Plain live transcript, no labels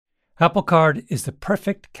Apple Card is the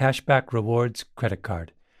perfect cashback rewards credit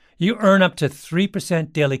card. You earn up to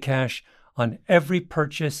 3% daily cash on every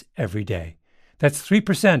purchase every day. That's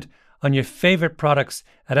 3% on your favorite products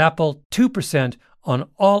at Apple, 2% on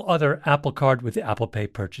all other Apple Card with Apple Pay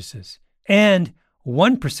purchases, and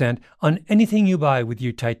 1% on anything you buy with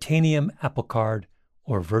your titanium Apple Card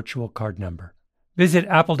or virtual card number. Visit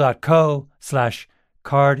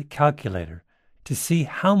apple.co/card calculator to see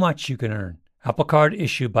how much you can earn. Apple Card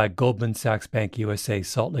issued by Goldman Sachs Bank USA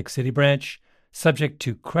Salt Lake City branch, subject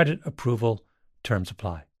to credit approval. Terms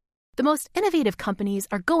apply. The most innovative companies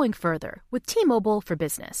are going further with T-Mobile for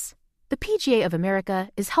Business. The PGA of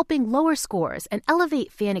America is helping lower scores and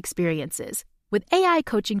elevate fan experiences with AI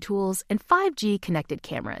coaching tools and 5G connected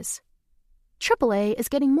cameras. AAA is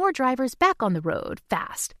getting more drivers back on the road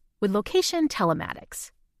fast with location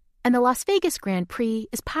telematics. And the Las Vegas Grand Prix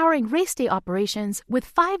is powering race day operations with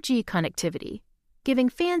 5G connectivity, giving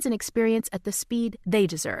fans an experience at the speed they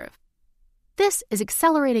deserve. This is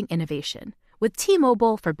accelerating innovation with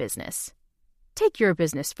T-Mobile for Business. Take your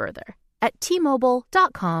business further at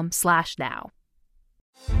T-Mobile.com/now.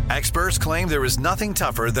 Experts claim there is nothing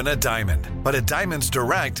tougher than a diamond. But at Diamonds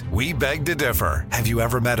Direct, we beg to differ. Have you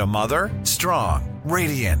ever met a mother? Strong,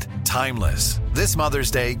 radiant, timeless. This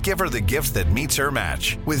Mother's Day, give her the gift that meets her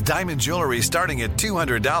match. With diamond jewelry starting at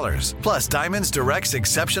 $200. Plus Diamonds Direct's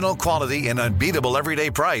exceptional quality and unbeatable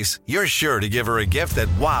everyday price, you're sure to give her a gift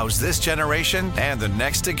that wows this generation and the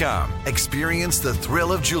next to come. Experience the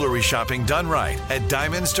thrill of jewelry shopping done right at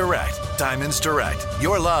Diamonds Direct. Diamonds Direct.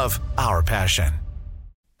 Your love, our passion.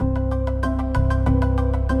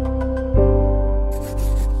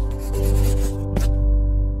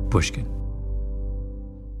 Pushkin.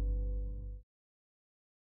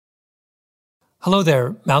 Hello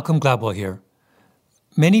there, Malcolm Gladwell here.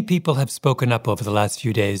 Many people have spoken up over the last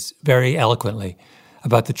few days very eloquently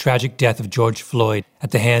about the tragic death of George Floyd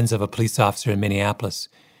at the hands of a police officer in Minneapolis.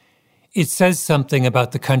 It says something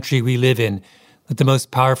about the country we live in that the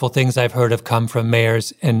most powerful things I've heard have come from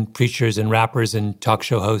mayors and preachers and rappers and talk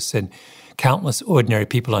show hosts and countless ordinary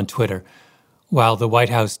people on Twitter, while the White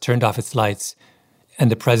House turned off its lights and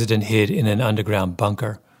the president hid in an underground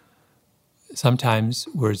bunker. Sometimes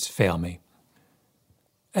words fail me.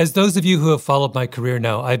 As those of you who have followed my career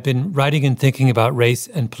know, I've been writing and thinking about race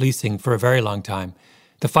and policing for a very long time.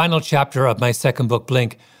 The final chapter of my second book,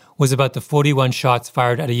 Blink, was about the 41 shots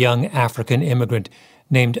fired at a young African immigrant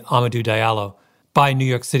named Amadou Diallo by New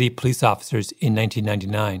York City police officers in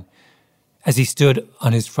 1999, as he stood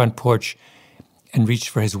on his front porch and reached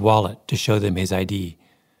for his wallet to show them his ID.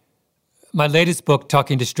 My latest book,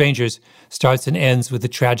 Talking to Strangers, starts and ends with the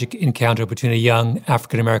tragic encounter between a young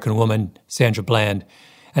African-American woman, Sandra Bland,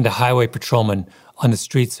 and a highway patrolman on the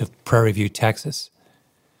streets of Prairie View, Texas.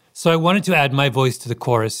 So I wanted to add my voice to the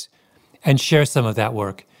chorus and share some of that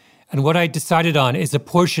work. And what I decided on is a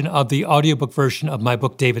portion of the audiobook version of my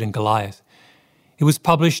book, David and Goliath. It was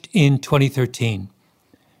published in 2013.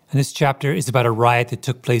 And this chapter is about a riot that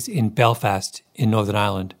took place in Belfast in Northern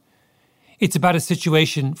Ireland. It's about a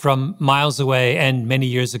situation from miles away and many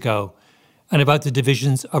years ago, and about the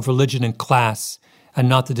divisions of religion and class, and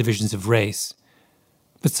not the divisions of race.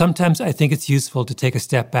 But sometimes I think it's useful to take a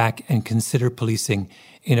step back and consider policing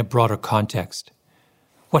in a broader context.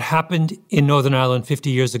 What happened in Northern Ireland 50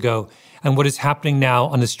 years ago and what is happening now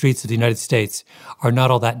on the streets of the United States are not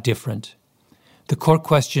all that different. The core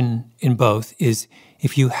question in both is,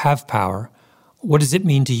 if you have power, what does it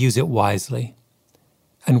mean to use it wisely?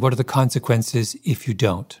 And what are the consequences if you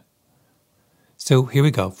don't? So here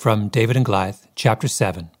we go from David and Goliath, Chapter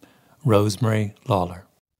 7, Rosemary Lawler.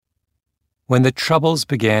 When the Troubles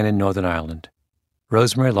began in Northern Ireland,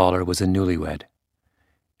 Rosemary Lawler was a newlywed.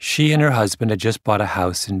 She and her husband had just bought a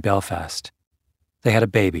house in Belfast. They had a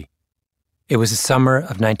baby. It was the summer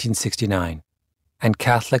of 1969, and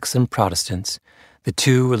Catholics and Protestants, the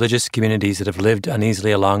two religious communities that have lived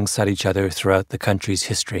uneasily alongside each other throughout the country's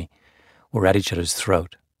history, were at each other's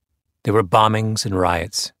throat. There were bombings and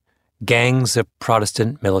riots. Gangs of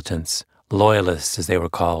Protestant militants, loyalists as they were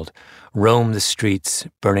called, roamed the streets,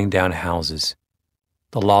 burning down houses.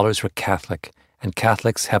 The Lawlers were Catholic, and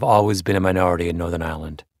Catholics have always been a minority in Northern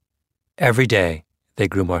Ireland. Every day, they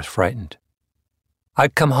grew more frightened.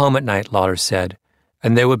 I'd come home at night, Lawler said,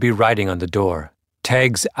 and there would be writing on the door,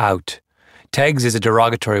 "Tags out." Tags is a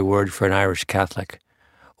derogatory word for an Irish Catholic.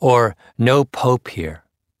 Or, "No Pope here."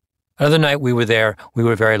 Another night we were there, we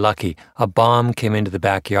were very lucky. A bomb came into the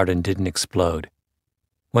backyard and didn't explode.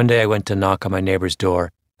 One day I went to knock on my neighbor's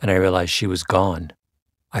door, and I realized she was gone.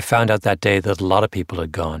 I found out that day that a lot of people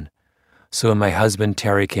had gone. So when my husband,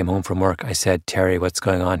 Terry, came home from work, I said, "Terry, what's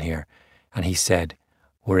going on here?" And he said,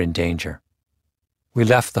 were in danger. We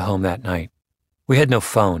left the home that night. We had no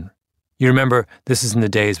phone. You remember, this is in the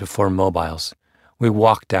days before mobiles. We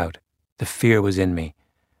walked out. The fear was in me.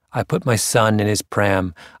 I put my son in his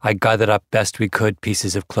pram. I gathered up best we could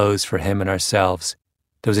pieces of clothes for him and ourselves.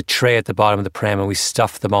 There was a tray at the bottom of the pram, and we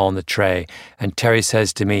stuffed them all in the tray. And Terry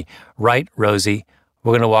says to me, "Right, Rosie,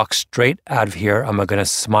 we're going to walk straight out of here, and we're going to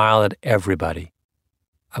smile at everybody."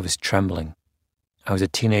 I was trembling. I was a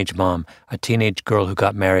teenage mom, a teenage girl who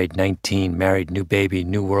got married, 19, married, new baby,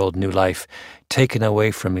 new world, new life, taken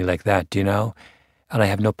away from me like that, do you know? And I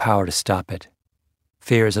have no power to stop it.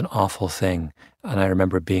 Fear is an awful thing, and I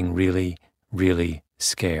remember being really, really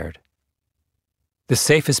scared. The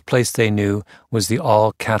safest place they knew was the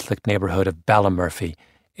all-Catholic neighbourhood of Ballymurphy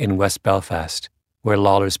in West Belfast, where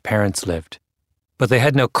Lawler's parents lived. But they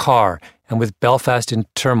had no car, and with Belfast in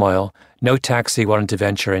turmoil, no taxi wanted to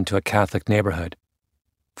venture into a Catholic neighbourhood.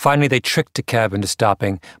 Finally, they tricked a cab into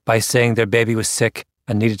stopping by saying their baby was sick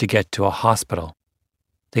and needed to get to a hospital.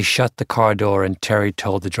 They shut the car door, and Terry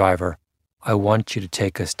told the driver, "I want you to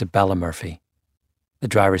take us to Ballymurphy." The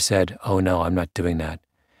driver said, "Oh no, I'm not doing that."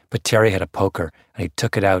 But Terry had a poker, and he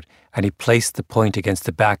took it out, and he placed the point against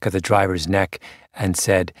the back of the driver's neck and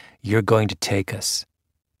said, "You're going to take us."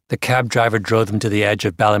 The cab driver drove them to the edge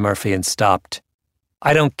of Ballymurphy and stopped.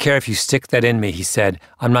 "I don't care if you stick that in me," he said.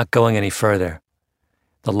 "I'm not going any further."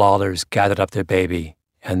 The Lawlers gathered up their baby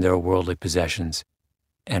and their worldly possessions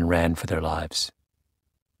and ran for their lives.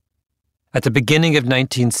 At the beginning of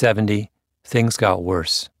 1970, things got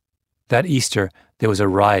worse. That Easter, there was a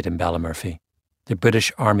riot in Ballymurphy. The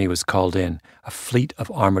British Army was called in. A fleet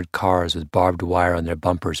of armoured cars with barbed wire on their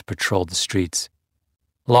bumpers patrolled the streets.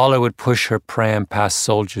 Lawler would push her pram past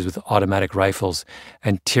soldiers with automatic rifles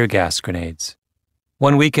and tear gas grenades.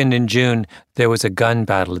 One weekend in June, there was a gun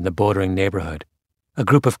battle in the bordering neighbourhood. A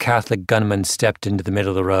group of Catholic gunmen stepped into the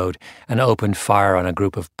middle of the road and opened fire on a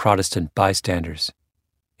group of Protestant bystanders.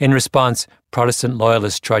 In response, Protestant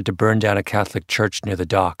loyalists tried to burn down a Catholic church near the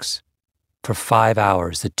docks. For 5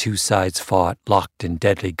 hours, the two sides fought, locked in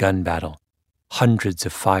deadly gun battle. Hundreds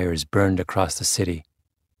of fires burned across the city.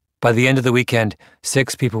 By the end of the weekend,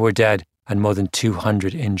 6 people were dead and more than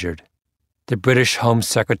 200 injured. The British Home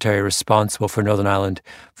Secretary responsible for Northern Ireland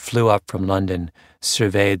flew up from London,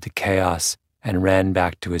 surveyed the chaos, and ran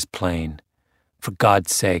back to his plane. "For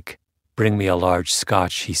God's sake, bring me a large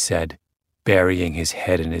Scotch," he said, burying his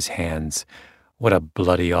head in his hands. What a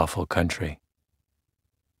bloody awful country.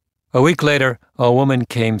 A week later, a woman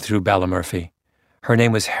came through Ballymurphy. Her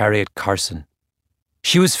name was Harriet Carson.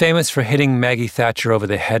 She was famous for hitting Maggie Thatcher over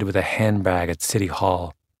the head with a handbag at City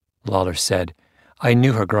Hall. Lawler said, "I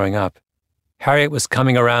knew her growing up. Harriet was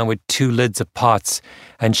coming around with 2 lids of pots,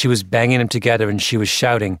 and she was banging them together, and she was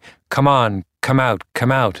shouting, 'Come on, come out,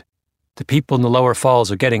 come out. The people in the lower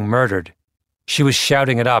falls are getting murdered.' She was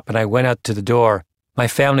shouting it up, and I went out to the door. My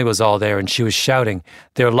family was all there, and she was shouting,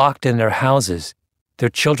 'They're locked in their houses. Their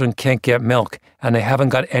children can't get milk, and they haven't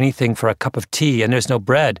got anything for a cup of tea, and there's no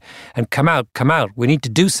bread. And come out, we need to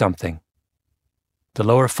do something.'" The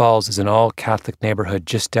Lower Falls is an all-Catholic neighbourhood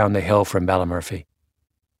just down the hill from Ballymurphy.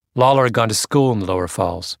 Lawler had gone to school in the Lower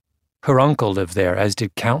Falls. Her uncle lived there, as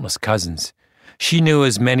did countless cousins. She knew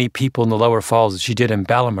as many people in the Lower Falls as she did in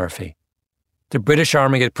Ballymurphy. The British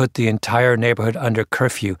Army had put the entire neighbourhood under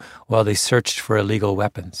curfew while they searched for illegal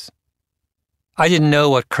weapons. "I didn't know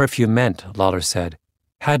what curfew meant," Lawler said.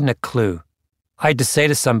 "Hadn't a clue. I had to say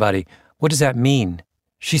to somebody, 'What does that mean?'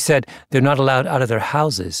 She said, 'They're not allowed out of their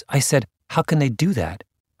houses.' I said, 'How can they do that?'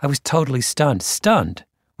 I was totally stunned. Stunned?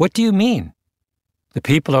 What do you mean?" "The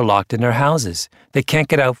people are locked in their houses. They can't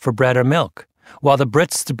get out for bread or milk. While the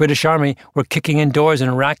British Army, were kicking in doors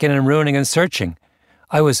and racking and ruining and searching."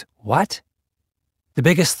 I was, "What?" The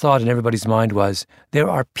biggest thought in everybody's mind was, there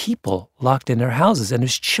are people locked in their houses, and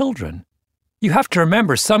there's children. You have to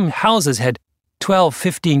remember, some houses had 12,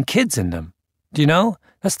 15 kids in them. Do you know?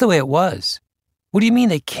 That's the way it was. What do you mean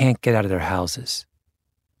they can't get out of their houses?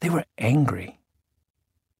 They were angry.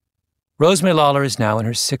 Rosemary Lawler is now in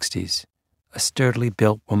her 60s, a sturdily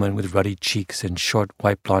built woman with ruddy cheeks and short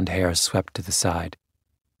white blonde hair swept to the side.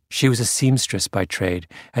 She was a seamstress by trade,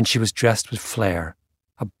 and she was dressed with flair,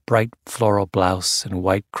 a bright floral blouse and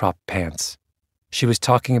white cropped pants. She was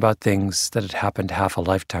talking about things that had happened half a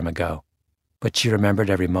lifetime ago, but she remembered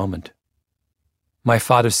every moment. "My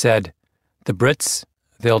father said, 'The Brits,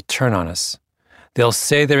 they'll turn on us. They'll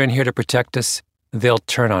say they're in here to protect us. They'll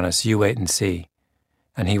turn on us, you wait and see.'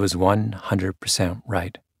 And he was 100%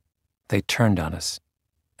 right. They turned on us,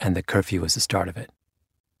 and the curfew was the start of it."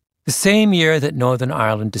 The same year that Northern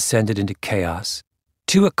Ireland descended into chaos,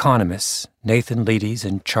 2 economists, Nathan Leedys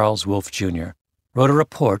and Charles Wolfe Jr., wrote a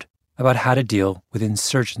report about how to deal with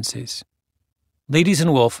insurgencies. Ladies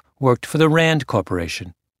and Wolf worked for the Rand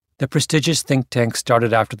Corporation, the prestigious think tank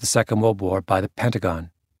started after the Second World War by the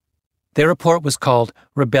Pentagon. Their report was called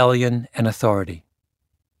Rebellion and Authority.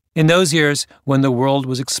 In those years, when the world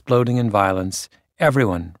was exploding in violence,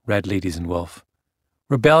 everyone read Ladies and Wolf.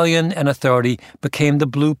 Rebellion and Authority became the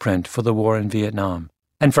blueprint for the war in Vietnam,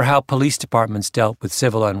 and for how police departments dealt with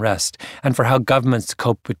civil unrest, and for how governments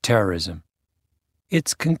coped with terrorism.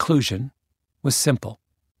 Its conclusion was simple.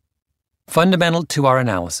 Fundamental to our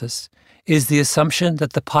analysis is the assumption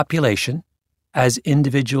that the population, as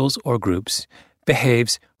individuals or groups,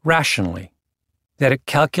 behaves rationally, that it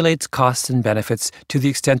calculates costs and benefits to the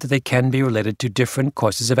extent that they can be related to different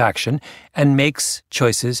courses of action and makes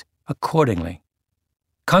choices accordingly.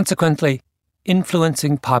 Consequently,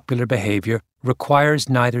 influencing popular behavior requires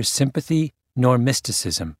neither sympathy nor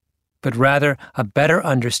mysticism, but rather a better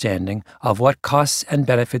understanding of what costs and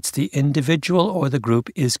benefits the individual or the group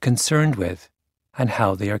is concerned with and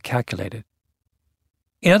how they are calculated.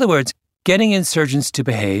 In other words, getting insurgents to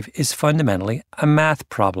behave is fundamentally a math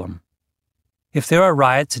problem. If there are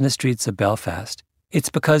riots in the streets of Belfast, it's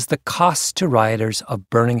because the costs to rioters of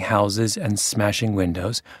burning houses and smashing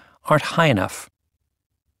windows aren't high enough.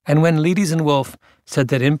 And when Ladies and Wolf said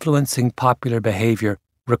that influencing popular behavior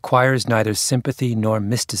requires neither sympathy nor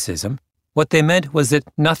mysticism, what they meant was that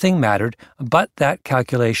nothing mattered but that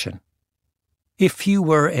calculation. If you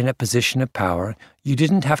were in a position of power, you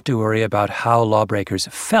didn't have to worry about how lawbreakers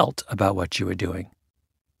felt about what you were doing.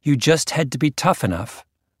 You just had to be tough enough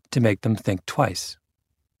to make them think twice.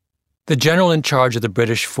 The general in charge of the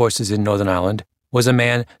British forces in Northern Ireland was a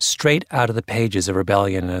man straight out of the pages of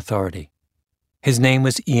Rebellion and Authority. His name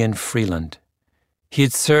was Ian Freeland. He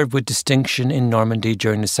had served with distinction in Normandy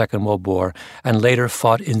during the Second World War and later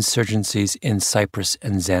fought insurgencies in Cyprus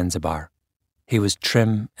and Zanzibar. He was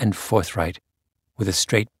trim and forthright, with a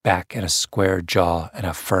straight back and a square jaw and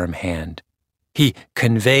a firm hand. He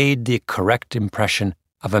conveyed the correct impression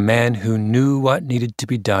of a man who knew what needed to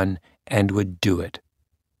be done and would do it.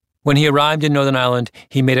 When he arrived in Northern Ireland,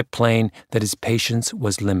 he made it plain that his patience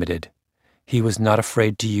was limited. He was not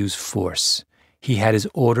afraid to use force. He had his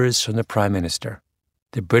orders from the Prime Minister.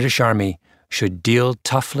 The British Army should deal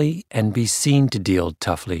toughly and be seen to deal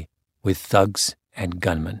toughly with thugs and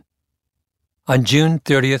gunmen. On June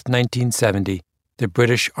 30th, 1970, the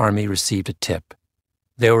British Army received a tip.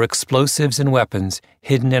 There were explosives and weapons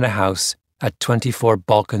hidden in a house at 24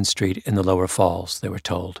 Balkan Street in the Lower Falls, they were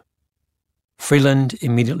told. Freeland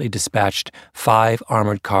immediately dispatched 5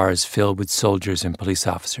 armored cars filled with soldiers and police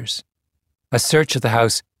officers. A search of the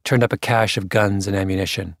house turned up a cache of guns and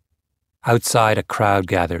ammunition. Outside, a crowd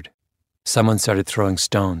gathered. Someone started throwing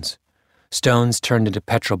stones. Stones turned into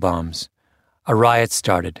petrol bombs. A riot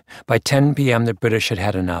started. By 10 p.m., the British had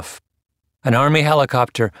had enough. An army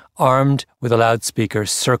helicopter, armed with a loudspeaker,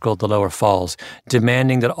 circled the Lower Falls,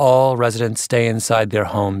 demanding that all residents stay inside their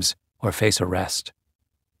homes or face arrest.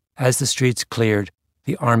 As the streets cleared,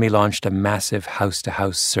 the army launched a massive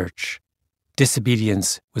house-to-house search.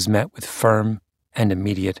 Disobedience was met with firm and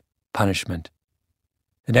immediate punishment.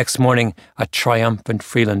 The next morning, a triumphant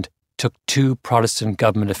Freeland took 2 Protestant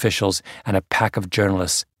government officials and a pack of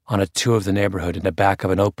journalists on a tour of the neighborhood in the back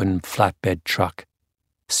of an open flatbed truck,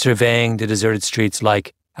 surveying the deserted streets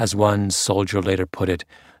like, as one soldier later put it,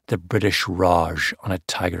 the British Raj on a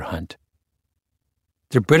tiger hunt.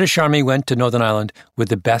 The British Army went to Northern Ireland with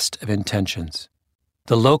the best of intentions.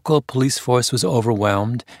 The local police force was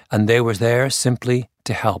overwhelmed, and they were there simply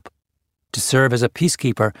to help, to serve as a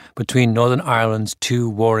peacekeeper between Northern Ireland's 2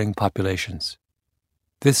 warring populations.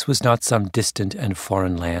 This was not some distant and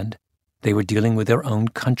foreign land. They were dealing with their own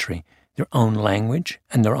country, their own language,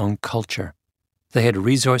 and their own culture. They had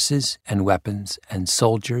resources and weapons and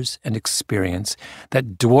soldiers and experience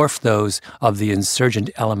that dwarfed those of the insurgent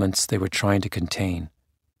elements they were trying to contain.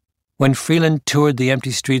 When Freeland toured the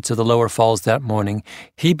empty streets of the Lower Falls that morning,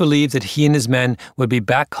 he believed that he and his men would be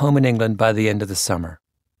back home in England by the end of the summer.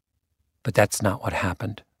 But that's not what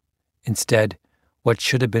happened. Instead, what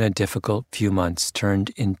should have been a difficult few months turned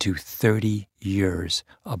into 30 years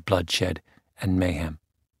of bloodshed and mayhem.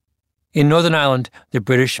 In Northern Ireland, the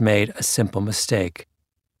British made a simple mistake.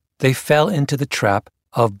 They fell into the trap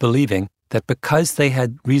of believing that because they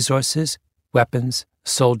had resources, weapons,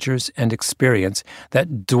 soldiers, and experience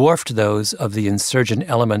that dwarfed those of the insurgent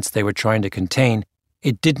elements they were trying to contain,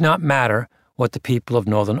 it did not matter what the people of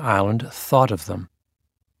Northern Ireland thought of them.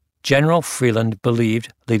 General Freeland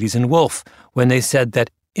believed Ladies and Wolf when they said that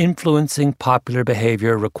influencing popular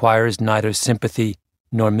behavior requires neither sympathy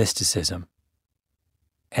nor mysticism.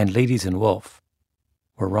 And Ladies and Wolf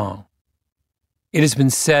were wrong. It has been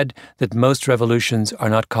said that most revolutions are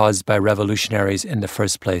not caused by revolutionaries in the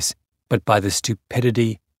first place, but by the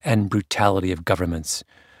stupidity and brutality of governments.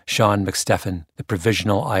 Sean McStephen, the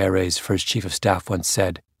Provisional IRA's first chief of staff, once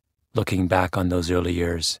said, looking back on those early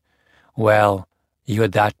years, "Well, you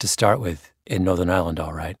had that to start with in Northern Ireland,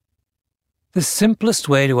 all right." The simplest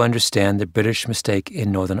way to understand the British mistake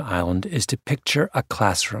in Northern Ireland is to picture a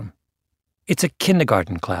classroom. It's a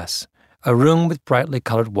kindergarten class, a room with brightly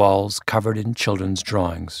coloured walls covered in children's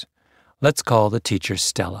drawings. Let's call the teacher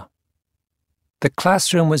Stella. The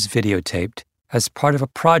classroom was videotaped as part of a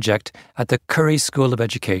project at the Curry School of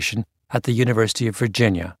Education at the University of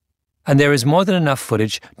Virginia, and there is more than enough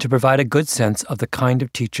footage to provide a good sense of the kind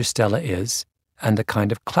of teacher Stella is and the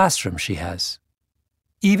kind of classroom she has.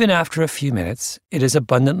 Even after a few minutes, it is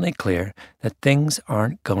abundantly clear that things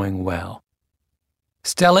aren't going well.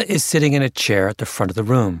 Stella is sitting in a chair at the front of the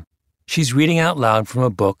room. She's reading out loud from a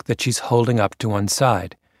book that she's holding up to one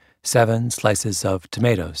side. 7 slices of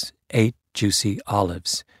tomatoes, 8 juicy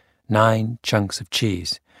olives, 9 chunks of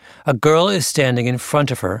cheese. A girl is standing in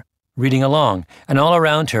front of her, reading along, and all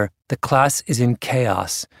around her, the class is in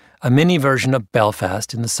chaos, a mini version of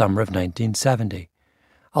Belfast in the summer of 1970.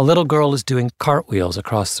 A little girl is doing cartwheels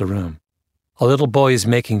across the room. A little boy is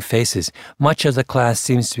making faces. Much of the class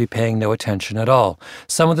seems to be paying no attention at all.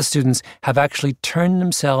 Some of the students have actually turned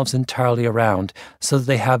themselves entirely around so that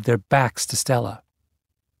they have their backs to Stella.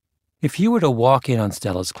 If you were to walk in on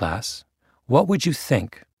Stella's class, what would you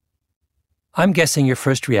think? I'm guessing your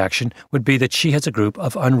first reaction would be that she has a group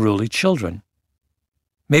of unruly children.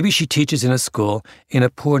 Maybe she teaches in a school in a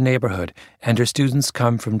poor neighborhood and her students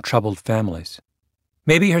come from troubled families.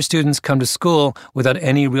 Maybe her students come to school without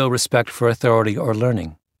any real respect for authority or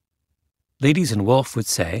learning. Ladies and Wolf would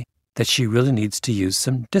say that she really needs to use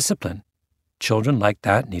some discipline. Children like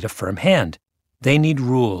that need a firm hand. They need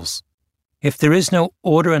rules. If there is no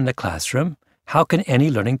order in the classroom, how can any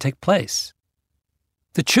learning take place?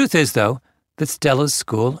 The truth is, though, that Stella's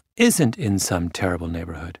school isn't in some terrible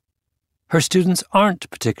neighborhood. Her students aren't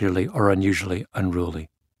particularly or unusually unruly.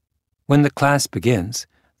 When the class begins,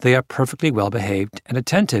 they are perfectly well-behaved and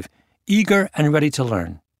attentive, eager and ready to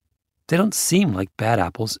learn. They don't seem like bad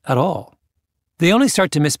apples at all. They only start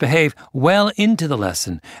to misbehave well into the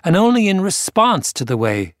lesson and only in response to the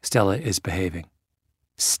way Stella is behaving.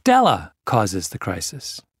 Stella causes the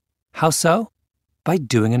crisis. How so? By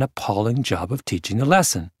doing an appalling job of teaching the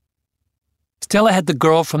lesson. Stella had the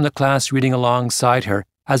girl from the class reading alongside her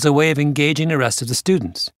as a way of engaging the rest of the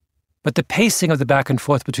students. But the pacing of the back and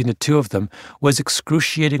forth between the two of them was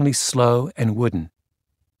excruciatingly slow and wooden.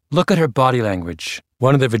 "Look at her body language,"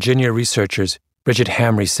 one of the Virginia researchers, Bridget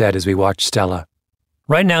Hamry, said as we watched Stella.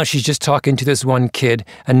 "Right now she's just talking to this one kid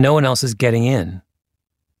and no one else is getting in."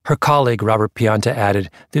 Her colleague, Robert Pianta, added,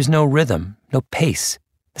 "There's no rhythm, no pace.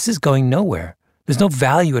 This is going nowhere. There's no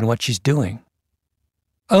value in what she's doing."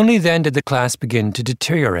 Only then did the class begin to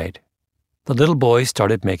deteriorate. The little boy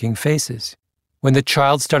started making faces. When the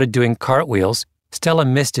child started doing cartwheels, Stella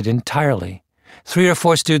missed it entirely. 3 or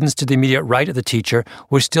 4 students to the immediate right of the teacher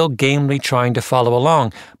were still gamely trying to follow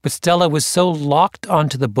along, but Stella was so locked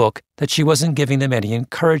onto the book that she wasn't giving them any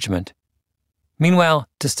encouragement. Meanwhile,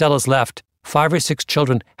 to Stella's left, 5 or 6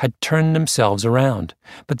 children had turned themselves around,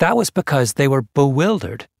 but that was because they were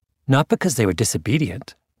bewildered, not because they were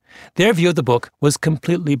disobedient. Their view of the book was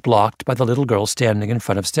completely blocked by the little girl standing in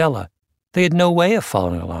front of Stella. They had no way of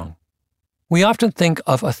following along. We often think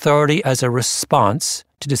of authority as a response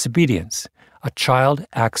to disobedience. A child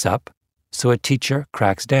acts up, so a teacher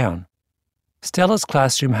cracks down. Stella's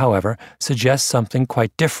classroom, however, suggests something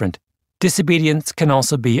quite different. Disobedience can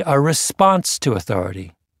also be a response to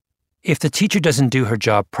authority. If the teacher doesn't do her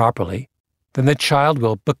job properly, then the child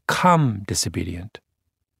will become disobedient.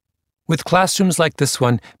 With classrooms like this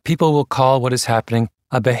one, people will call what is happening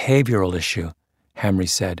a behavioral issue, Hamry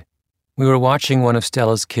said. We were watching one of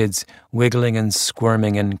Stella's kids wiggling and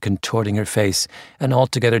squirming and contorting her face and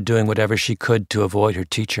altogether doing whatever she could to avoid her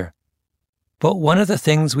teacher. But one of the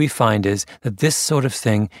things we find is that this sort of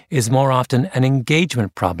thing is more often an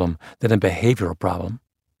engagement problem than a behavioral problem.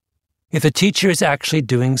 If a teacher is actually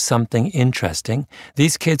doing something interesting,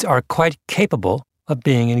 these kids are quite capable of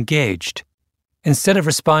being engaged. Instead of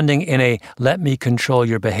responding in a "let me control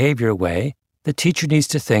your behavior" way, the teacher needs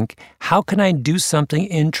to think, how can I do something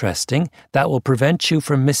interesting that will prevent you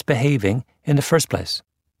from misbehaving in the first place?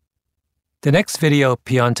 The next video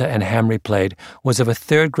Pianta and Hamry played was of a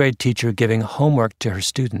 3rd grade teacher giving homework to her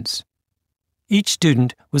students. Each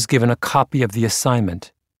student was given a copy of the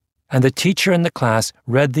assignment, and the teacher and the class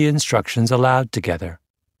read the instructions aloud together.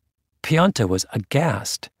 Pianta was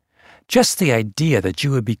aghast. Just the idea that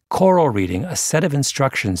you would be choral reading a set of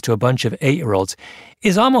instructions to a bunch of 8-year-olds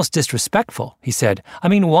is almost disrespectful, he said. I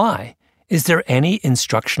mean, why? Is there any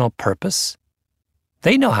instructional purpose?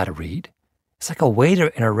 They know how to read. It's like a waiter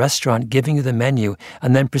in a restaurant giving you the menu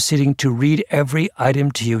and then proceeding to read every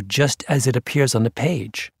item to you just as it appears on the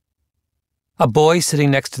page. A boy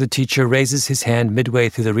sitting next to the teacher raises his hand midway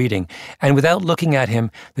through the reading, and without looking at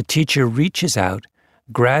him, the teacher reaches out,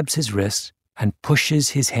 grabs his wrist, and pushes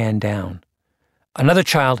his hand down. Another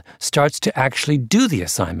child starts to actually do the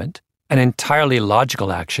assignment, an entirely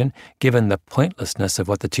logical action given the pointlessness of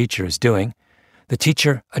what the teacher is doing. The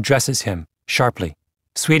teacher addresses him sharply.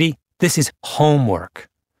 "Sweetie, this is homework."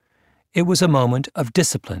 It was a moment of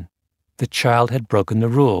discipline. The child had broken the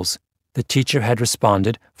rules. The teacher had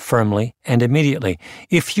responded firmly and immediately.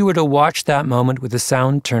 If you were to watch that moment with the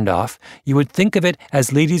sound turned off, you would think of it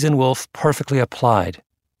as Leeds and Wolf perfectly applied.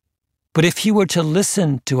 But if you were to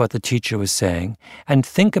listen to what the teacher was saying and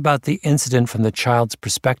think about the incident from the child's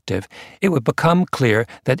perspective, it would become clear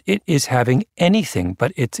that it is having anything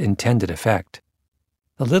but its intended effect.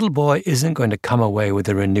 The little boy isn't going to come away with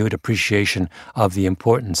a renewed appreciation of the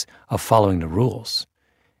importance of following the rules.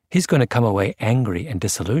 He's going to come away angry and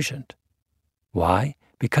disillusioned. Why?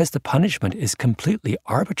 Because the punishment is completely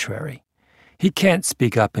arbitrary. He can't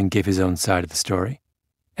speak up and give his own side of the story.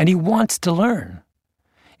 And he wants to learn.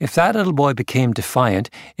 If that little boy became defiant,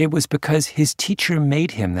 it was because his teacher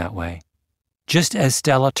made him that way. Just as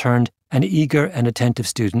Stella turned an eager and attentive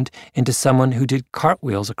student into someone who did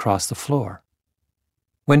cartwheels across the floor.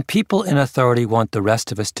 When people in authority want the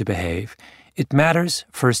rest of us to behave, it matters,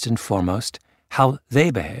 first and foremost, how they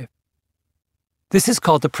behave. This is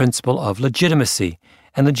called the principle of legitimacy,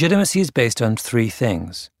 and legitimacy is based on 3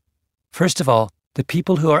 things. First of all, the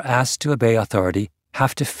people who are asked to obey authority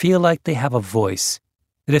have to feel like they have a voice,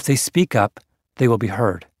 that if they speak up, they will be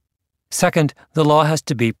heard. Second, the law has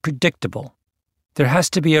to be predictable. There has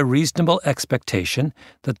to be a reasonable expectation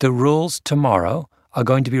that the rules tomorrow are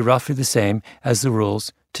going to be roughly the same as the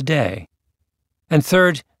rules today. And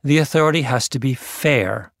third, the authority has to be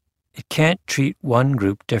fair. It can't treat one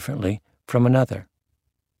group differently from another.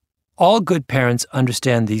 All good parents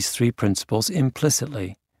understand these 3 principles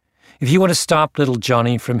implicitly. If you want to stop little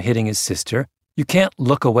Johnny from hitting his sister, you can't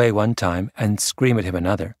look away one time and scream at him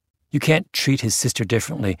another. You can't treat his sister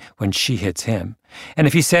differently when she hits him. And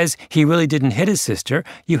if he says he really didn't hit his sister,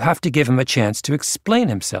 you have to give him a chance to explain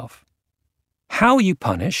himself. How you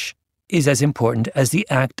punish is as important as the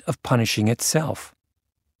act of punishing itself.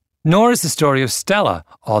 Nor is the story of Stella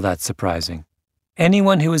all that surprising.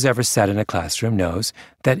 Anyone who has ever sat in a classroom knows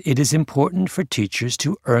that it is important for teachers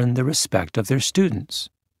to earn the respect of their students.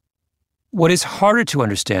 What is harder to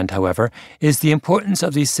understand, however, is the importance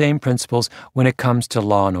of these same principles when it comes to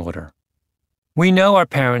law and order. We know our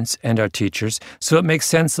parents and our teachers, so it makes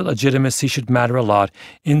sense that legitimacy should matter a lot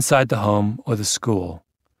inside the home or the school.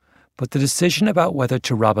 But the decision about whether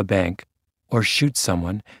to rob a bank or shoot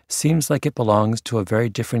someone seems like it belongs to a very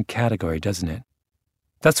different category, doesn't it?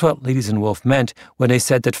 That's what Leeds and Wolf meant when they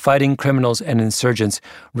said that fighting criminals and insurgents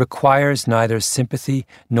requires neither sympathy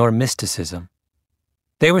nor mysticism.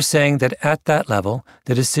 They were saying that at that level,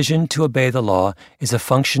 the decision to obey the law is a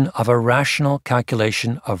function of a rational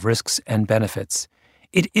calculation of risks and benefits.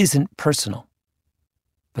 It isn't personal.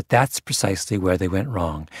 But that's precisely where they went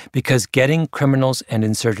wrong, because getting criminals and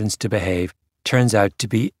insurgents to behave turns out to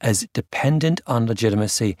be as dependent on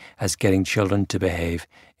legitimacy as getting children to behave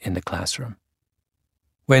in the classroom.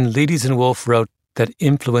 When Leeds and Wolf wrote that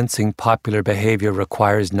influencing popular behavior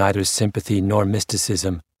requires neither sympathy nor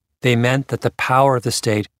mysticism, they meant that the power of the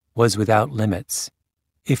state was without limits.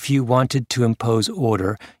 If you wanted to impose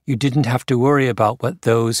order, you didn't have to worry about what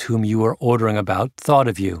those whom you were ordering about thought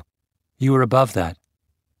of you. You were above that.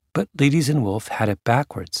 But Leeds and Wolf had it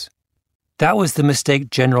backwards. That was the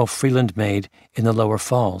mistake General Freeland made in the Lower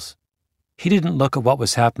Falls. He didn't look at what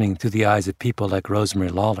was happening through the eyes of people like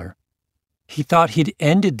Rosemary Lawler. He thought he'd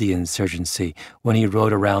ended the insurgency when he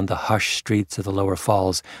rode around the hushed streets of the Lower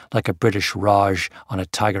Falls like a British Raj on a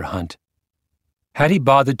tiger hunt. Had he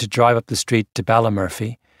bothered to drive up the street to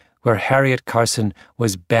Ballymurphy, where Harriet Carson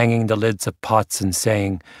was banging the lids of pots and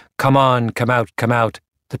saying, come on, come out,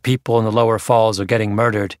 the people in the Lower Falls are getting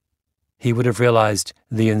murdered," he would have realized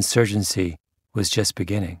the insurgency was just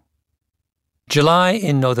beginning. July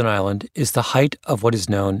in Northern Ireland is the height of what is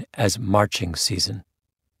known as marching season,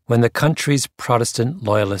 when the country's Protestant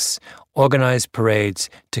loyalists organize parades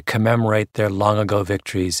to commemorate their long-ago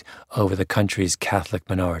victories over the country's Catholic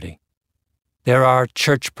minority. There are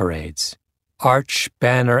church parades, arch,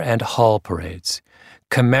 banner, and hall parades,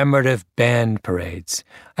 commemorative band parades,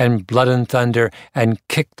 and Blood and Thunder and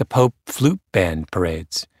Kick the Pope flute band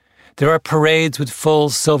parades. There are parades with full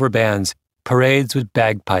silver bands, parades with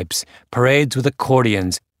bagpipes, parades with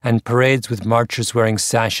accordions, and parades with marchers wearing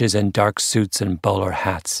sashes and dark suits and bowler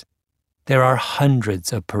hats. There are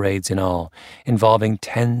hundreds of parades in all, involving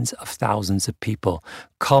tens of thousands of people,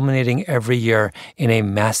 culminating every year in a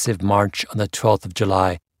massive march on the 12th of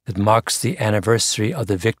July that marks the anniversary of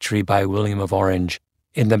the victory by William of Orange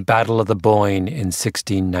in the Battle of the Boyne in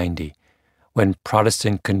 1690, when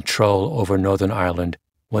Protestant control over Northern Ireland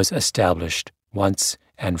was established once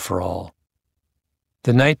and for all.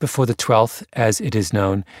 The night before the 12th, as it is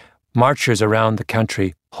known, marchers around the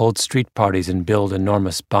country hold street parties and build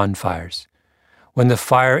enormous bonfires. When the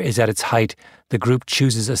fire is at its height, the group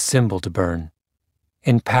chooses a symbol to burn.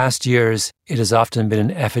 In past years, it has often been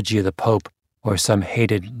an effigy of the Pope or some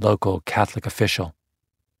hated local Catholic official.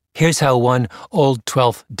 Here's how one Old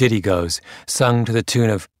Twelfth ditty goes, sung to the tune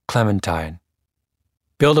of Clementine.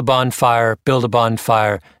 Build a bonfire,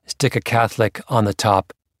 stick a Catholic on the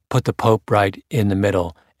top, put the Pope right in the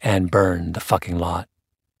middle, and burn the fucking lot.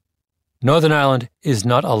 Northern Ireland is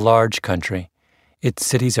not a large country. Its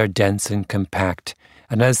cities are dense and compact,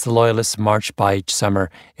 and as the Loyalists march by each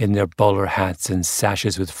summer in their bowler hats and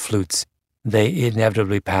sashes with flutes, they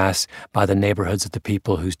inevitably pass by the neighbourhoods of the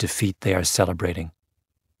people whose defeat they are celebrating.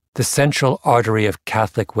 The central artery of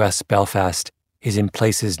Catholic West Belfast is in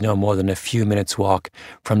places no more than a few minutes' walk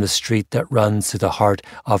from the street that runs through the heart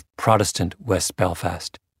of Protestant West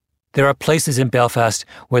Belfast. There are places in Belfast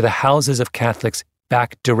where the houses of Catholics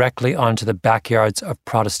back directly onto the backyards of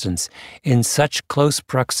Protestants in such close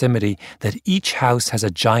proximity that each house has a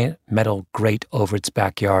giant metal grate over its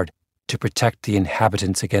backyard to protect the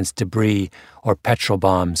inhabitants against debris or petrol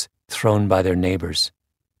bombs thrown by their neighbours.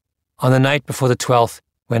 On the night before the 12th,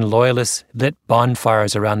 when Loyalists lit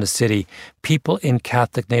bonfires around the city, people in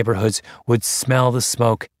Catholic neighbourhoods would smell the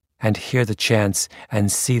smoke and hear the chants and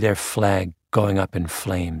see their flag going up in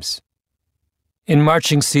flames. In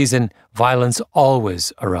marching season, violence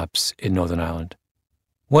always erupts in Northern Ireland.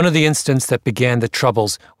 One of the incidents that began the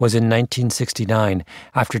Troubles was in 1969,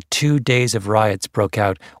 after 2 days of riots broke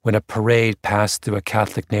out when a parade passed through a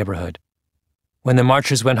Catholic neighbourhood. When the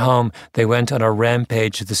marchers went home, they went on a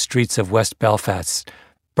rampage through the streets of West Belfast,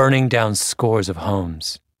 burning down scores of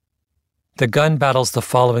homes. The gun battles the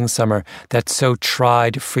following summer that so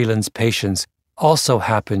tried Freeland's patience also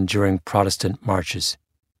happened during Protestant marches.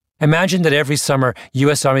 Imagine that every summer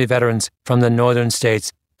U.S. Army veterans from the northern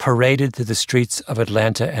states paraded through the streets of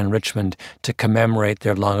Atlanta and Richmond to commemorate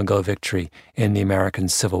their long-ago victory in the American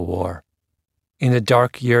Civil War. In the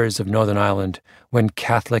dark years of Northern Ireland, when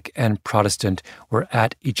Catholic and Protestant were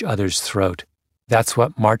at each other's throat, that's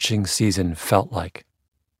what marching season felt like.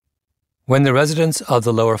 When the residents of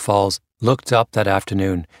the Lower Falls looked up that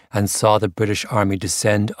afternoon and saw the British Army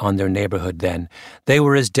descend on their neighbourhood then, they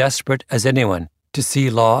were as desperate as anyone to see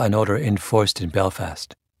law and order enforced in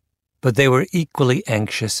Belfast. But they were equally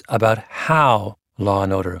anxious about how law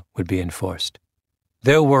and order would be enforced.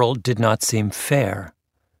 Their world did not seem fair.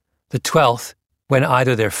 The 12th, when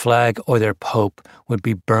either their flag or their pope would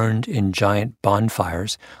be burned in giant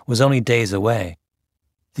bonfires, was only days away.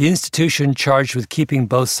 The institution charged with keeping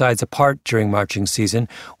both sides apart during marching season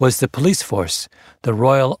was the police force, the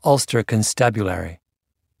Royal Ulster Constabulary.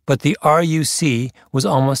 But the RUC was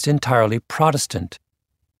almost entirely Protestant.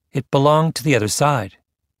 It belonged to the other side.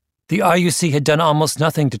 The RUC had done almost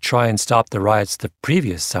nothing to try and stop the riots the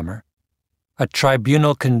previous summer. A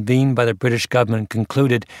tribunal convened by the British government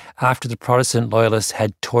concluded, after the Protestant loyalists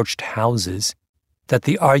had torched houses, that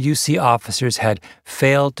the RUC officers had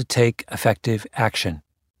failed to take effective action.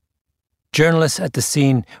 Journalists at the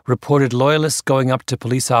scene reported loyalists going up to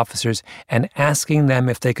police officers and asking them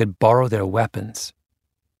if they could borrow their weapons.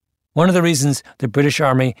 One of the reasons the British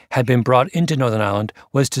Army had been brought into Northern Ireland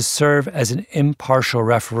was to serve as an impartial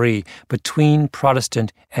referee between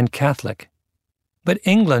Protestant and Catholic. But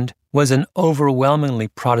England was an overwhelmingly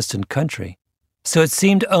Protestant country, so it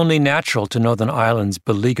seemed only natural to Northern Ireland's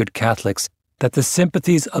beleaguered Catholics that the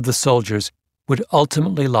sympathies of the soldiers would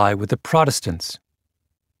ultimately lie with the Protestants.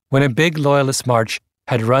 When a big Loyalist march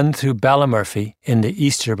had run through Ballymurphy in the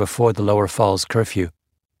Easter before the Lower Falls curfew,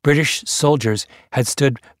 British soldiers had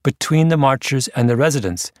stood between the marchers and the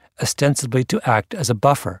residents, ostensibly to act as a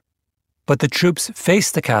buffer. But the troops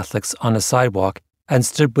faced the Catholics on a sidewalk and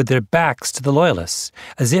stood with their backs to the Loyalists,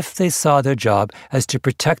 as if they saw their job as to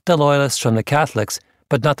protect the Loyalists from the Catholics,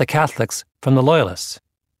 but not the Catholics from the Loyalists.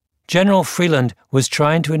 General Freeland was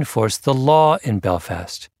trying to enforce the law in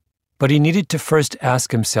Belfast, but he needed to first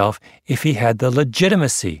ask himself if he had the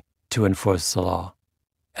legitimacy to enforce the law.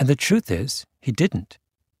 And the truth is, he didn't.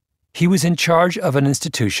 He was in charge of an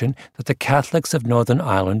institution that the Catholics of Northern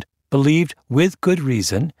Ireland believed, with good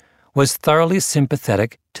reason, was thoroughly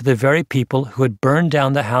sympathetic to the very people who had burned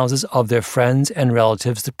down the houses of their friends and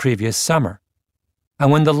relatives the previous summer.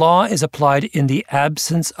 And when the law is applied in the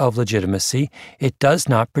absence of legitimacy, it does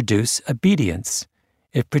not produce obedience.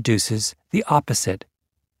 It produces the opposite.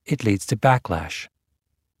 It leads to backlash.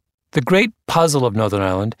 The great puzzle of Northern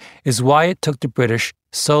Ireland is why it took the British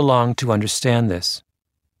so long to understand this.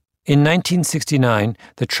 In 1969,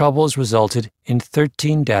 the Troubles resulted in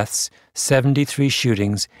 13 deaths, 73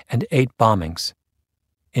 shootings, and 8 bombings.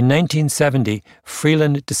 In 1970,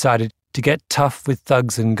 Freeland decided to get tough with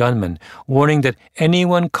thugs and gunmen, warning that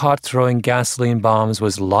anyone caught throwing gasoline bombs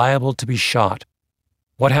was liable to be shot.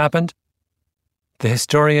 What happened? The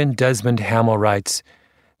historian Desmond Hamill writes,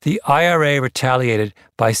 "The IRA retaliated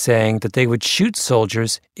by saying that they would shoot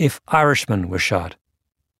soldiers if Irishmen were shot.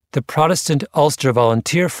 The Protestant Ulster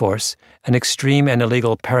Volunteer Force, an extreme and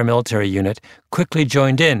illegal paramilitary unit, quickly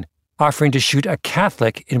joined in, offering to shoot a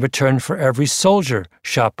Catholic in return for every soldier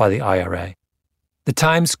shot by the IRA. The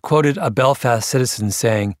Times quoted a Belfast citizen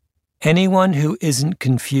saying, "Anyone who isn't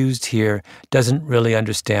confused here doesn't really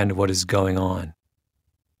understand what is going on."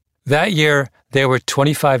 That year, there were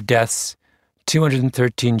 25 deaths,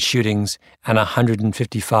 213 shootings, and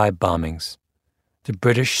 155 bombings. The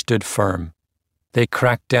British stood firm. They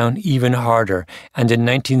cracked down even harder, and in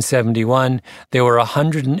 1971, there were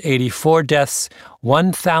 184 deaths,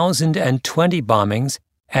 1,020 bombings,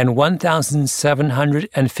 and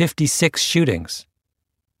 1,756 shootings.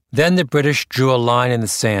 Then the British drew a line in the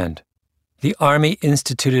sand. The Army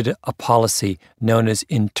instituted a policy known as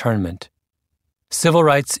internment. Civil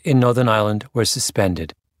rights in Northern Ireland were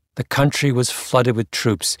suspended. The country was flooded with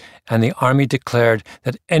troops, and the Army declared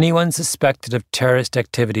that anyone suspected of terrorist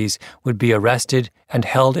activities would be arrested and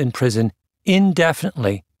held in prison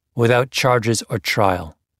indefinitely without charges or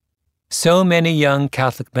trial. So many young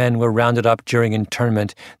Catholic men were rounded up during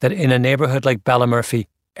internment that in a neighborhood like Ballymurphy,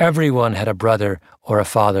 everyone had a brother or a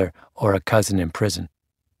father or a cousin in prison.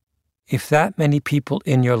 If that many people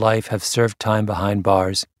in your life have served time behind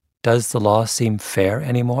bars, does the law seem fair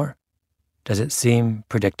anymore? Does it seem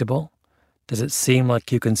predictable? Does it seem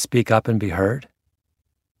like you can speak up and be heard?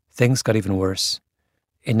 Things got even worse.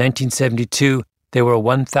 In 1972, there were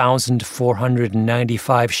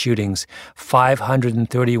 1,495 shootings,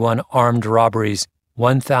 531 armed robberies,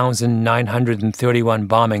 1,931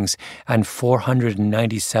 bombings, and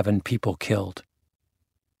 497 people killed.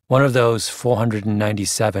 One of those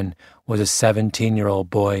 497 was a 17-year-old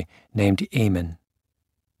boy named Eamon.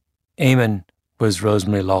 Eamon was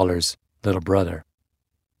Rosemary Lawler's little brother.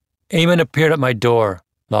 Eamon appeared at my door,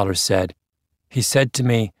 Lawler said. He said to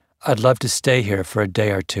me, "I'd love to stay here for a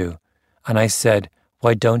day or two." And I said,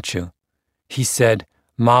 "Why don't you?" He said,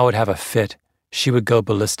 "Ma would have a fit. She would go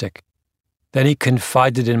ballistic." Then he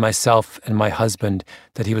confided in myself and my husband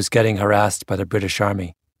that he was getting harassed by the British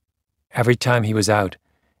Army. Every time he was out,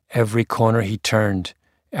 every corner he turned,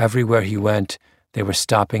 everywhere he went, they were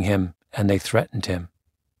stopping him and they threatened him.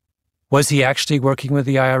 Was he actually working with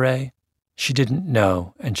the IRA? She didn't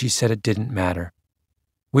know, and she said it didn't matter.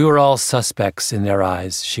 We were all suspects in their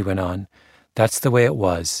eyes, she went on. That's the way it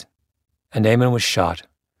was. And Eamon was shot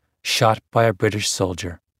by a British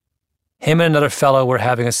soldier. Him and another fellow were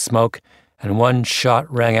having a smoke, and one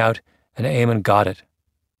shot rang out, and Eamon got it.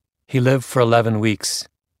 He lived for 11 weeks.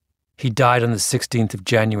 He died on the 16th of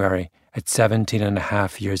January at 17 and a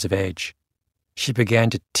half years of age. She began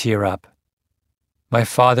to tear up. My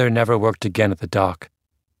father never worked again at the dock.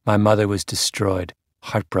 My mother was destroyed,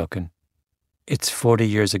 heartbroken. It's 40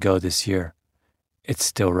 years ago this year. It's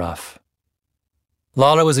still rough.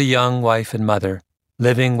 Lawler was a young wife and mother,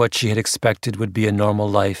 living what she had expected would be a normal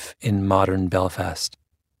life in modern Belfast.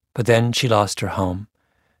 But then she lost her home.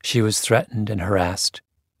 She was threatened and harassed.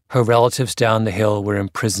 Her relatives down the hill were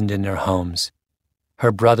imprisoned in their homes.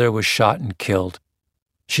 Her brother was shot and killed.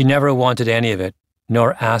 She never wanted any of it,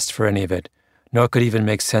 nor asked for any of it, nor could even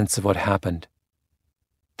make sense of what happened.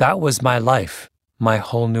 That was my life, my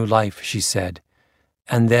whole new life, she said.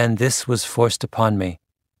 And then this was forced upon me.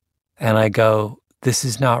 And I go, this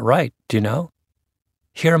is not right, do you know?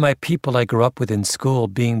 Here are my people I grew up with in school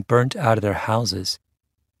being burnt out of their houses.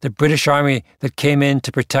 The British Army that came in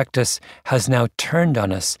to protect us has now turned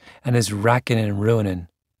on us and is racking and ruining.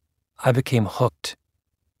 I became hooked.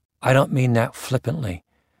 I don't mean that flippantly.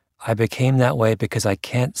 I became that way because I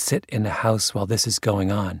can't sit in the house while this is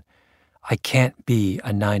going on. I can't be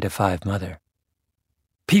a 9-to-5 mother.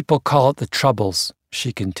 People call it the Troubles,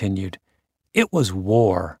 she continued. It was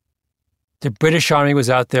war. The British Army was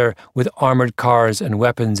out there with armored cars and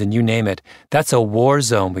weapons and you name it. That's a war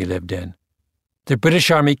zone we lived in. The British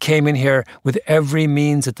Army came in here with every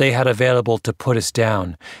means that they had available to put us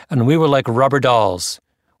down, and we were like rubber dolls.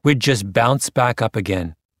 We'd just bounce back up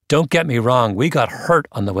again. Don't get me wrong, we got hurt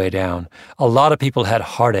on the way down. A lot of people had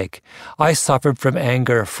heartache. I suffered from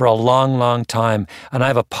anger for a long, long time, and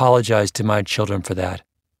I've apologized to my children for that.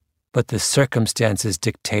 But the circumstances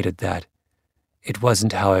dictated that. It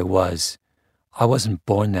wasn't how I was. I wasn't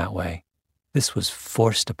born that way. This was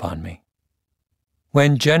forced upon me.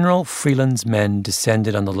 When General Freeland's men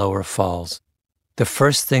descended on the lower falls, the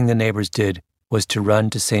first thing the neighbors did was to run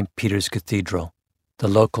to St. Peter's Cathedral, the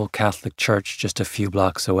local Catholic church just a few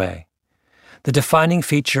blocks away. The defining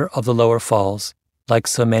feature of the lower falls, like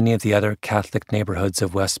so many of the other Catholic neighborhoods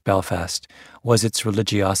of West Belfast, was its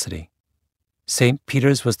religiosity. St.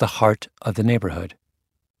 Peter's was the heart of the neighborhood.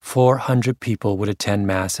 400 people would attend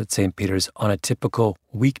Mass at St. Peter's on a typical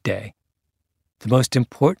weekday. The most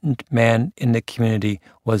important man in the community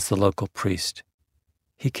was the local priest.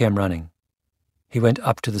 He came running. He went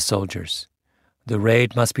up to the soldiers. The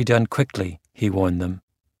raid must be done quickly, he warned them,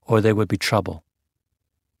 or there would be trouble.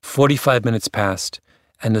 45 minutes passed,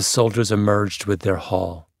 and the soldiers emerged with their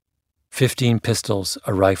haul. 15 pistols,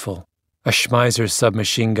 a rifle, a Schmeiser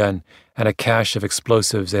submachine gun, and a cache of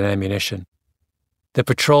explosives and ammunition. The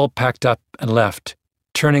patrol packed up and left,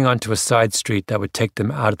 turning onto a side street that would take them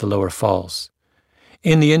out of the lower falls.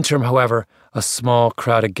 In the interim, however, a small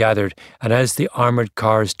crowd had gathered, and as the armored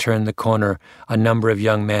cars turned the corner, a number of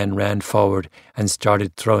young men ran forward and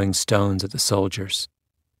started throwing stones at the soldiers.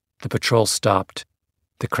 The patrol stopped.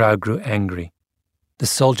 The crowd grew angry. The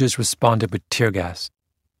soldiers responded with tear gas.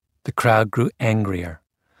 The crowd grew angrier.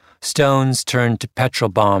 Stones turned to petrol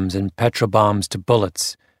bombs and petrol bombs to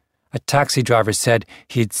bullets. A taxi driver said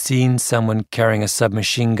he had seen someone carrying a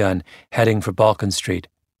submachine gun heading for Balkan Street.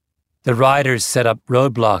 The riders set up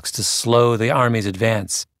roadblocks to slow the army's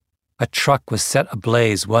advance. A truck was set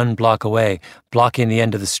ablaze 1 block away, blocking the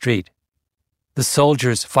end of the street. The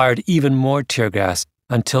soldiers fired even more tear gas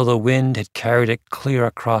until the wind had carried it clear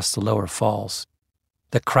across the lower falls.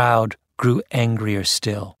 The crowd grew angrier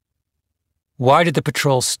still. Why did the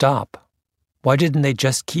patrol stop? Why didn't they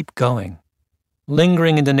just keep going?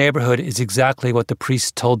 Lingering in the neighborhood is exactly what the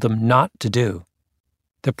priest told them not to do.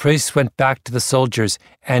 The priest went back to the soldiers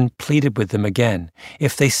and pleaded with them again.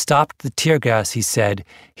 If they stopped the tear gas, he said,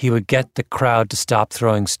 he would get the crowd to stop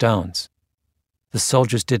throwing stones. The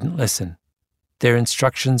soldiers didn't listen. Their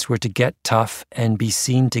instructions were to get tough and be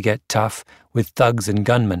seen to get tough with thugs and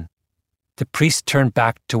gunmen. The priest turned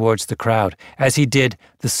back towards the crowd. As he did,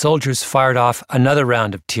 the soldiers fired off another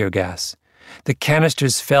round of tear gas. The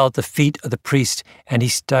canisters fell at the feet of the priest, and he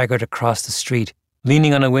staggered across the street,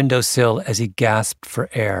 leaning on a windowsill as he gasped for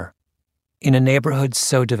air. In a neighborhood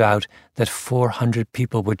so devout that 400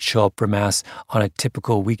 people would show up for Mass on a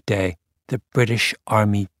typical weekday, the British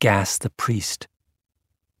Army gassed the priest.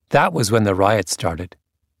 That was when the riot started.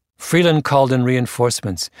 Freeland called in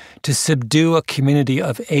reinforcements to subdue a community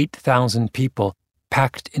of 8,000 people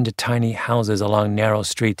packed into tiny houses along narrow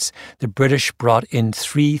streets. The British brought in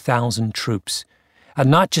 3,000 troops.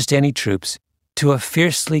 And not just any troops. To a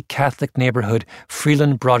fiercely Catholic neighborhood,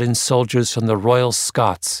 Freeland brought in soldiers from the Royal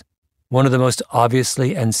Scots, one of the most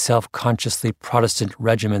obviously and self-consciously Protestant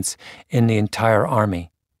regiments in the entire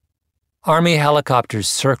army. Army helicopters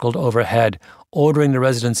circled overhead, ordering the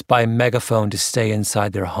residents by megaphone to stay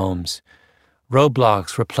inside their homes.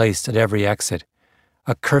 Roadblocks were placed at every exit.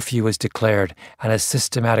 A curfew was declared, and a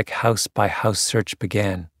systematic house-by-house search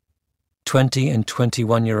began. 20 and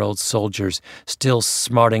 21-year-old soldiers, still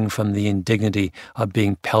smarting from the indignity of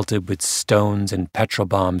being pelted with stones and petrol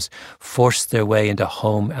bombs, forced their way into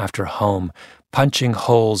home after home, punching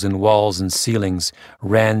holes in walls and ceilings,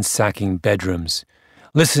 ransacking bedrooms.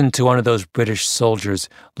 Listen to one of those British soldiers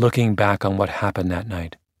looking back on what happened that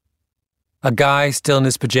night. A guy still in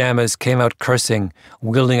his pajamas came out cursing,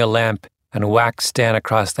 wielding a lamp, and whacked Stan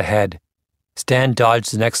across the head. Stan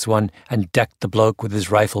dodged the next one and decked the bloke with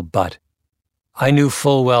his rifle butt. I knew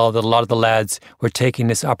full well that a lot of the lads were taking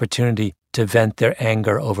this opportunity to vent their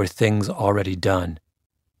anger over things already done.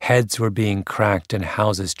 Heads were being cracked and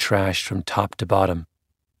houses trashed from top to bottom.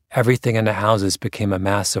 Everything in the houses became a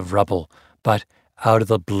mass of rubble, but out of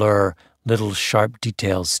the blur, little sharp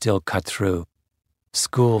details still cut through.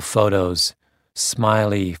 School photos,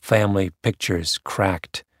 smiley family pictures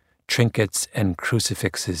cracked, trinkets and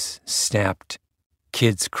crucifixes snapped,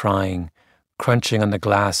 kids crying, crunching on the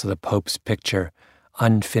glass of the Pope's picture,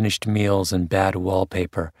 unfinished meals and bad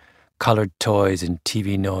wallpaper, colored toys and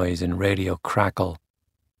TV noise and radio crackle,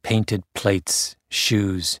 painted plates,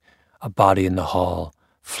 shoes, a body in the hall,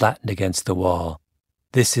 flattened against the wall.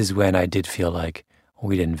 This is when I did feel like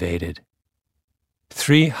we'd invaded.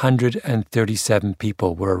 337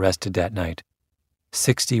 people were arrested that night.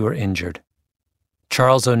 60 were injured.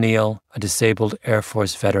 Charles O'Neill, a disabled Air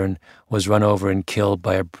Force veteran, was run over and killed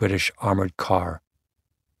by a British armored car.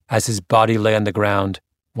 As his body lay on the ground,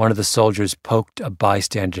 one of the soldiers poked a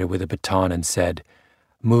bystander with a baton and said,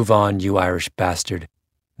 "Move on, you Irish bastard.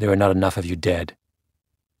 There are not enough of you dead."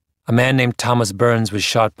 A man named Thomas Burns was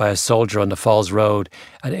shot by a soldier on the Falls Road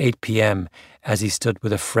at 8 p.m. as he stood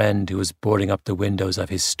with a friend who was boarding up the windows of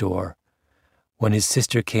his store. When his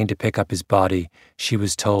sister came to pick up his body, she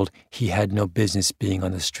was told he had no business being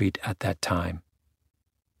on the street at that time.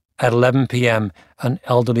 At 11 p.m., an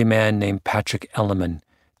elderly man named Patrick Elliman,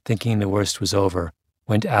 thinking the worst was over,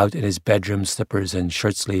 went out in his bedroom slippers and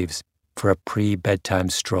shirt sleeves for a pre-bedtime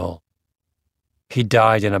stroll. He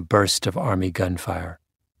died in a burst of army gunfire.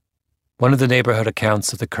 One of the neighborhood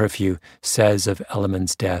accounts of the curfew says of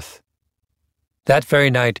Elliman's death, "That very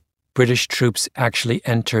night, British troops actually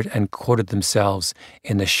entered and quartered themselves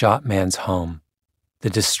in the shot man's home, the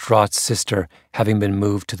distraught sister having been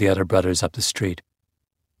moved to the other brothers up the street.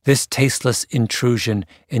 This tasteless intrusion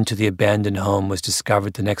into the abandoned home was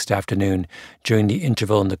discovered the next afternoon during the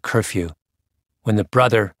interval in the curfew, when the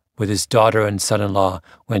brother, with his daughter and son-in-law,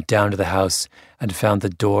 went down to the house and found the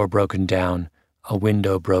door broken down, a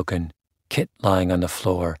window broken, Kit lying on the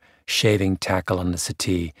floor, shaving tackle on the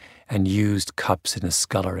settee, and used cups in the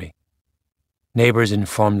scullery. Neighbors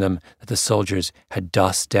informed them that the soldiers had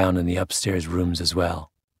dossed down in the upstairs rooms as well.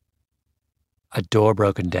 A door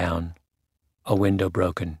broken down, a window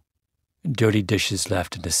broken, dirty dishes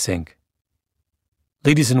left in the sink.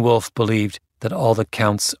 Leedys and Wolfe believed that all that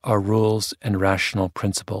counts are rules and rational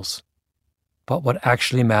principles. But what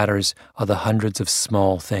actually matters are the hundreds of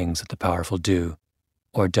small things that the powerful do,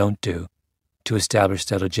 or don't do, to establish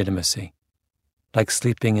their legitimacy. Like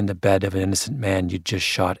sleeping in the bed of an innocent man you just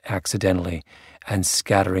shot accidentally and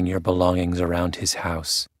scattering your belongings around his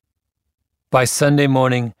house. By Sunday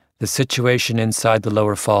morning, the situation inside the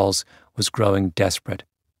Lower Falls was growing desperate.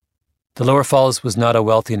 The Lower Falls was not a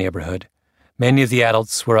wealthy neighborhood. Many of the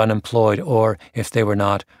adults were unemployed or, if they were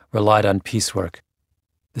not, relied on piecework.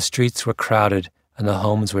 The streets were crowded and the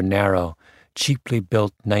homes were narrow, cheaply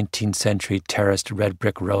built 19th century terraced red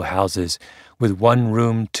brick row houses with one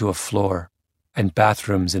room to a floor and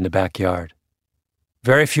bathrooms in the backyard.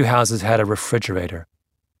 Very few houses had a refrigerator.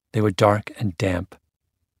 They were dark and damp.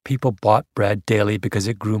 People bought bread daily because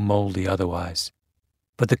it grew moldy otherwise.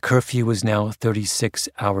 But the curfew was now 36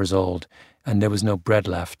 hours old, and there was no bread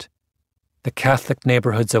left. The Catholic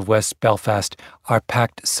neighbourhoods of West Belfast are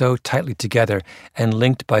packed so tightly together and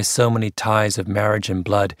linked by so many ties of marriage and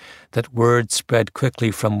blood that word spread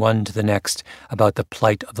quickly from one to the next about the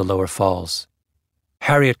plight of the Lower Falls.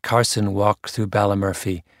 Harriet Carson walked through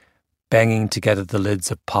Ballymurphy, banging together the lids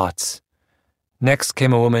of pots. Next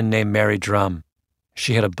came a woman named Mary Drum.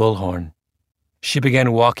 She had a bullhorn. She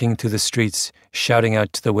began walking through the streets, shouting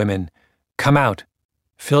out to the women, "Come out!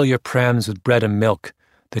 Fill your prams with bread and milk.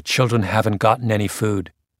 The children haven't gotten any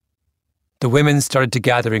food." The women started to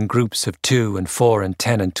gather in groups of 2 and 4 and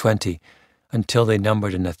 10 and 20, until they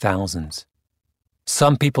numbered in the thousands.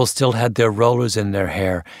 Some people still had their rollers in their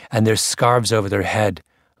hair and their scarves over their head,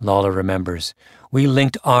 Lawler remembers. We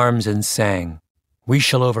linked arms and sang, "We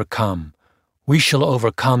shall overcome. We shall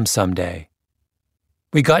overcome someday."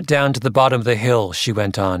 We got down to the bottom of the hill, she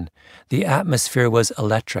went on. The atmosphere was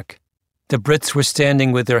electric. The Brits were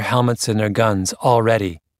standing with their helmets and their guns, all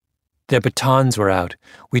ready. Their batons were out.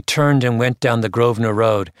 We turned and went down the Grosvenor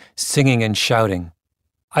Road, singing and shouting.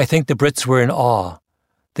 I think the Brits were in awe.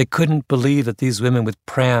 They couldn't believe that these women with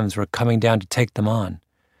prams were coming down to take them on.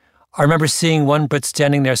 I remember seeing one Brit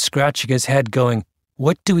standing there scratching his head going,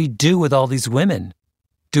 "What do we do with all these women?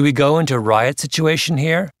 Do we go into a riot situation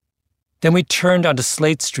here?" Then we turned onto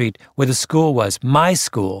Slate Street where the school was, my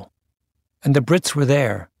school. And the Brits were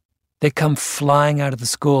there. They come flying out of the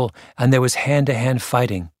school and there was hand-to-hand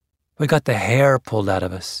fighting. We got the hair pulled out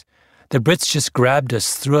of us. The Brits just grabbed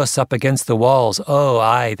us, threw us up against the walls. Oh,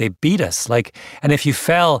 aye, they beat us. And if you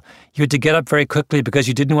fell, you had to get up very quickly because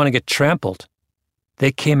you didn't want to get trampled.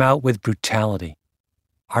 They came out with brutality.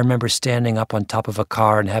 I remember standing up on top of a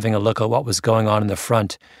car and having a look at what was going on in the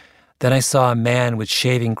front. Then I saw a man with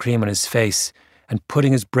shaving cream on his face and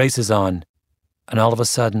putting his braces on, and all of a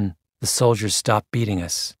sudden, the soldiers stopped beating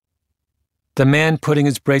us. The man putting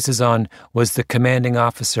his braces on was the commanding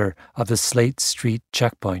officer of the Slate Street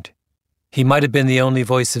checkpoint. He might have been the only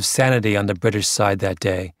voice of sanity on the British side that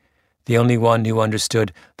day, the only one who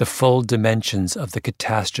understood the full dimensions of the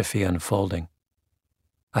catastrophe unfolding.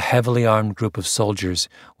 A heavily armed group of soldiers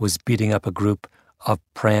was beating up a group of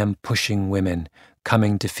pram-pushing women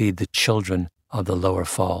coming to feed the children of the lower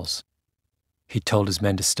falls. He told his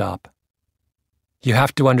men to stop. You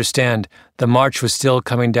have to understand, the march was still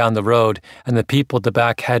coming down the road, and the people at the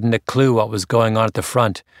back hadn't a clue what was going on at the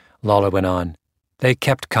front, Lawler went on. They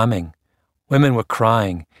kept coming. Women were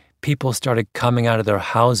crying. People started coming out of their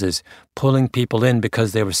houses, pulling people in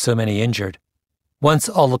because there were so many injured. Once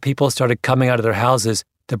all the people started coming out of their houses,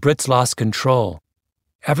 the Brits lost control.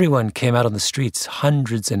 Everyone came out on the streets,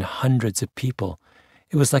 hundreds and hundreds of people.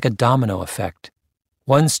 It was like a domino effect.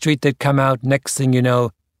 One street they'd come out, next thing you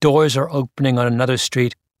know, doors are opening on another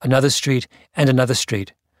street, and another street.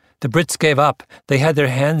 The Brits gave up. They had their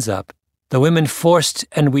hands up. The women forced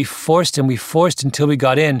and we forced until we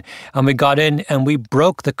got in, and we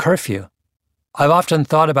broke the curfew. I've often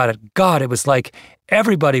thought about it. God, it was like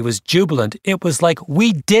everybody was jubilant. It was like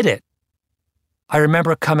we did it. I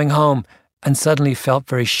remember coming home and suddenly felt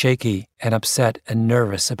very shaky and upset and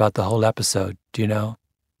nervous about the whole episode, do you know?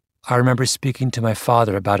 I remember speaking to my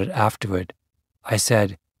father about it afterward. I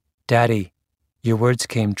said, Daddy, your words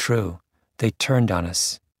came true. They turned on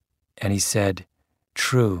us. And he said,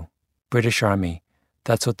 True, British Army,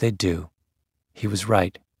 that's what they do. He was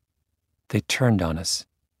right. They turned on us.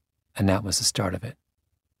 And that was the start of it.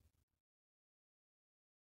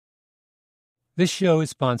 This show is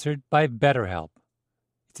sponsored by BetterHelp.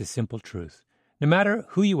 It's a simple truth. No matter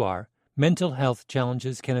who you are, mental health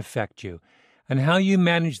challenges can affect you, and how you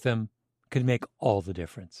manage them can make all the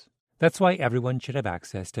difference. That's why everyone should have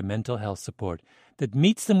access to mental health support that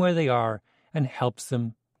meets them where they are and helps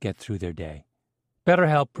them get through their day.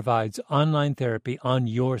 BetterHelp provides online therapy on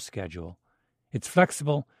your schedule. It's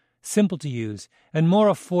flexible, simple to use, and more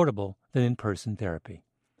affordable than in-person therapy.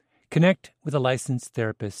 Connect with a licensed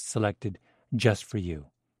therapist selected just for you.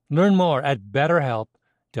 Learn more at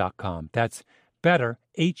BetterHelp.com. That's better,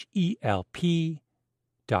 HELP.com.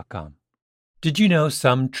 Did you know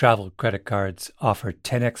some travel credit cards offer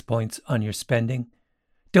 10x points on your spending?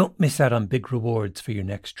 Don't miss out on big rewards for your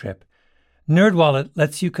next trip. NerdWallet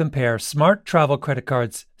lets you compare smart travel credit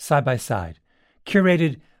cards side by side,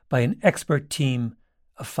 curated by an expert team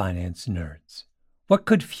of finance nerds. What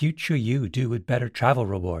could future you do with better travel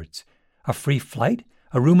rewards? A free flight?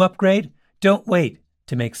 A room upgrade? Don't wait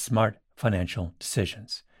to make smart financial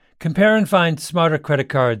decisions. Compare and find smarter credit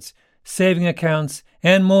cards, saving accounts,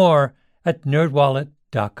 and more at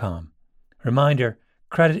nerdwallet.com. Reminder,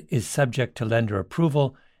 credit is subject to lender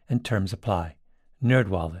approval and terms apply.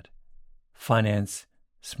 NerdWallet. Finance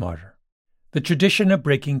smarter. The tradition of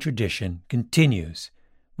breaking tradition continues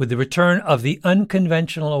with the return of the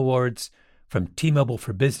Unconventional Awards from T-Mobile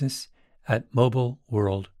for Business at Mobile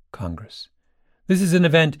World Congress. This is an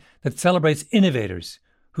event that celebrates innovators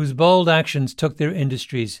whose bold actions took their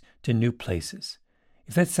industries to new places.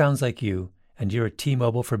 If that sounds like you and you're a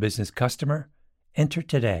T-Mobile for Business customer, enter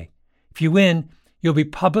today. If you win, you'll be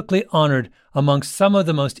publicly honored amongst some of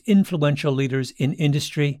the most influential leaders in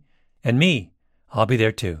industry. And me, I'll be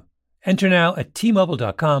there too. Enter now at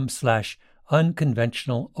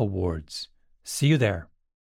T-Mobile.com/unconventional awards. See you there.